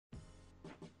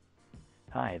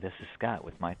Hi, this is Scott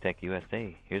with MyTech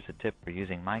USA. Here's a tip for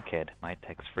using MyCAD,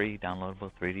 MyTech's free downloadable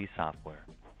 3D software.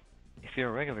 If you're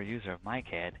a regular user of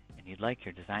MyCAD and you'd like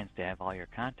your designs to have all your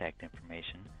contact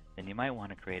information, then you might want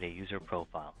to create a user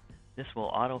profile. This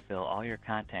will autofill all your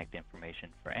contact information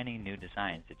for any new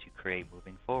designs that you create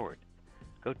moving forward.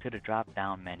 Go to the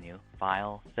drop-down menu,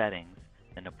 File, Settings,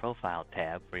 then the Profile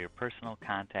tab for your personal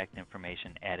contact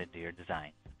information added to your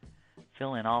designs.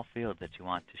 Fill in all fields that you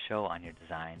want to show on your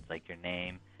designs, like your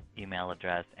name, email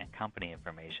address, and company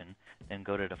information. Then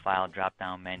go to the File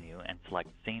drop-down menu and select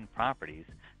Scene Properties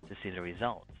to see the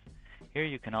results. Here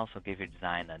you can also give your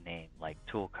design a name like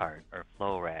Tool Cart or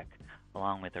Flow Rack,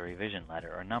 along with a revision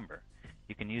letter or number.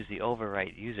 You can use the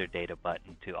Overwrite User Data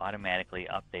button to automatically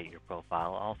update your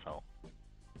profile also.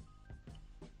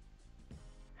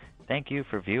 Thank you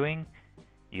for viewing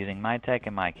using MyTech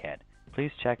and MyCAD.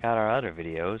 Please check out our other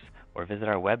videos or visit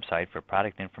our website for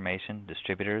product information,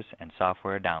 distributors, and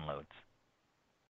software downloads.